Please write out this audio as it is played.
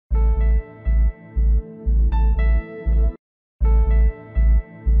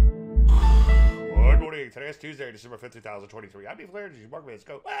It's Tuesday, December 5th, 2023. I'm Dave Landry, market minutes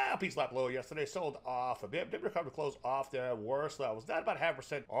go. Well, peace lap low yesterday, sold off a bit. Didn't recover to close off the worst levels. Not about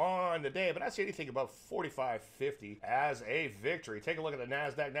 0.5% on the day, but I see anything above 45.50 as a victory. Take a look at the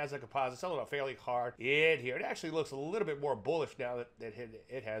NASDAQ composite, selling off fairly hard in here. It actually looks a little bit more bullish now that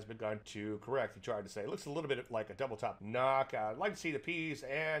it has begun to correct, he tried to say. It looks a little bit like a double top knockout. I'd like to see the P's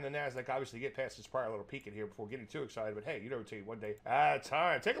and the NASDAQ obviously get past this prior little peak in here before getting too excited, but hey, you never tell you one day at a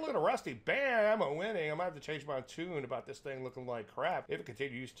time. Take a look at the Rusty. Bam, I'm winning. I might have to change my tune about this thing looking like crap if it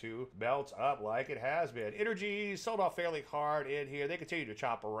continues to melt up like it has been. Energy sold off fairly hard in here. They continue to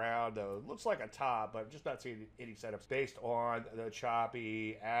chop around though. Looks like a top, but just not seeing any setups based on the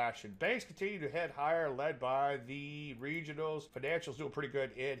choppy action. Banks continue to head higher, led by the regionals. Financials doing pretty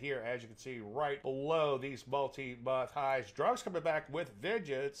good in here, as you can see right below these multi-month highs. Drugs coming back with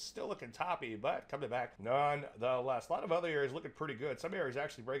vengeance, still looking toppy, but coming back nonetheless. A lot of other areas looking pretty good. Some areas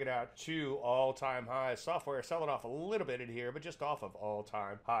actually breaking out to all-time highs. Software selling off a little bit in here, but just off of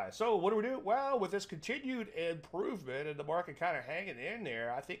all-time highs. So what do? Well, with this continued improvement and the market kind of hanging in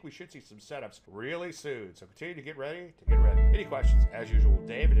there, I think we should see some setups really soon. So continue to get ready. Any questions, as usual,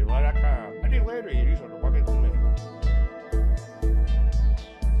 David at Landry.com.